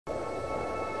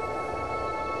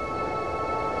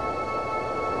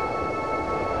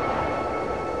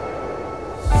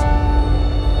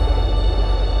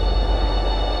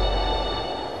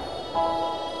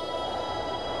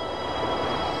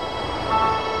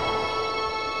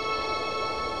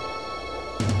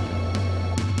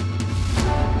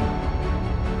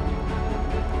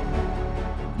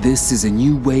This is a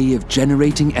new way of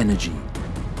generating energy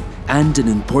and an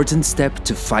important step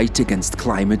to fight against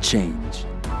climate change.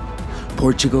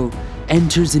 Portugal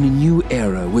enters in a new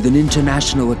era with an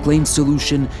international acclaimed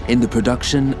solution in the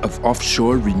production of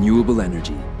offshore renewable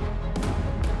energy.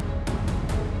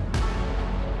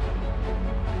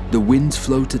 The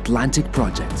Windfloat Atlantic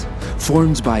project,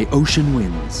 formed by Ocean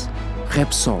Winds,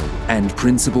 Repsol and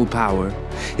Principal Power,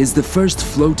 is the first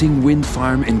floating wind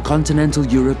farm in continental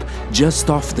Europe just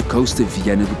off the coast of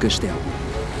Viana do Castelo.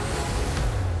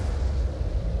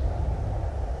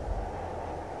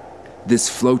 This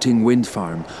floating wind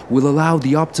farm will allow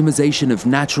the optimization of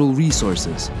natural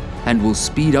resources and will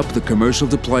speed up the commercial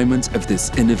deployment of this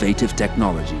innovative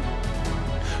technology.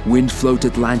 Windfloat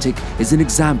Atlantic is an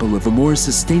example of a more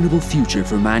sustainable future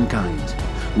for mankind,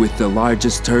 with the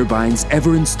largest turbines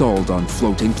ever installed on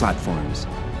floating platforms.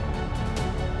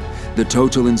 The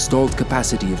total installed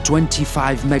capacity of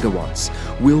 25 megawatts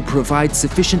will provide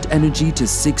sufficient energy to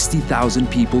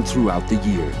 60,000 people throughout the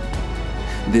year.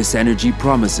 This energy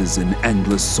promises an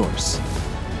endless source.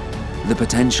 The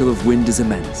potential of wind is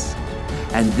immense,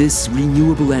 and this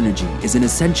renewable energy is an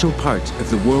essential part of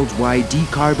the worldwide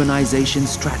decarbonization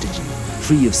strategy,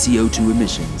 free of CO2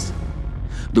 emissions.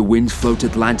 The Windfloat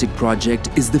Atlantic project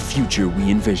is the future we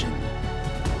envision.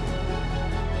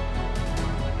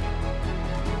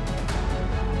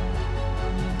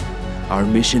 Our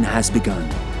mission has begun,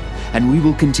 and we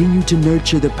will continue to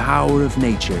nurture the power of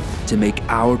nature to make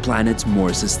our planet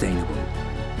more sustainable.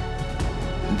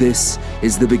 This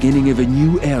is the beginning of a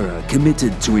new era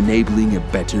committed to enabling a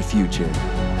better future.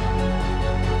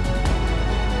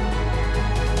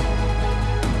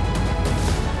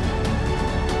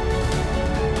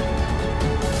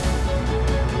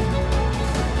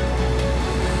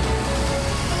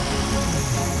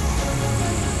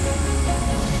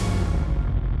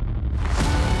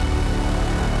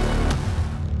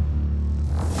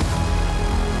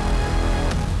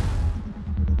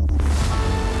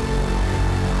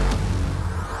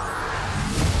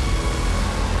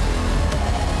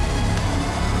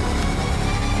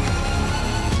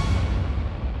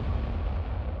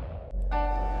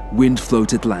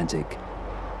 Windfloat Atlantic.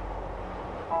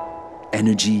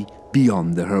 Energy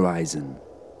beyond the horizon.